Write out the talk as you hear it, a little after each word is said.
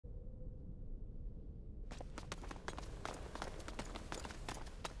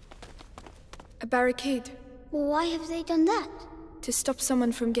A barricade. Well, why have they done that? To stop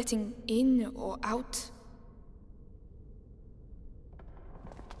someone from getting in or out.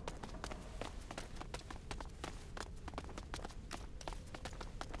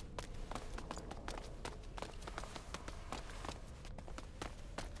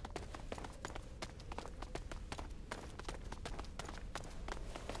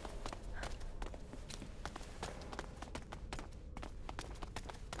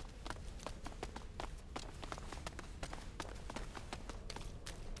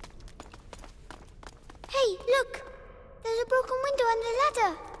 Hey, look! There's a broken window and a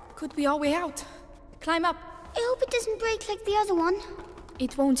ladder. Could be our way out. Climb up. I hope it doesn't break like the other one.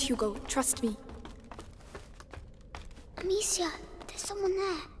 It won't, Hugo. Trust me. Amicia, there's someone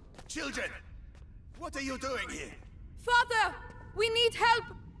there. Children! What are you doing here? Father! We need help!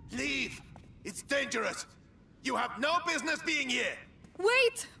 Leave! It's dangerous! You have no business being here!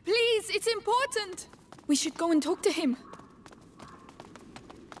 Wait! Please! It's important! We should go and talk to him.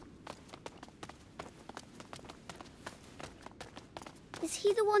 Is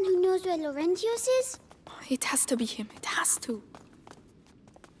he the one who knows where Laurentius is? It has to be him. It has to.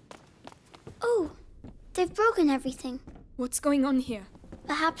 Oh, they've broken everything. What's going on here?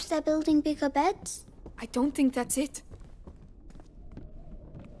 Perhaps they're building bigger beds? I don't think that's it.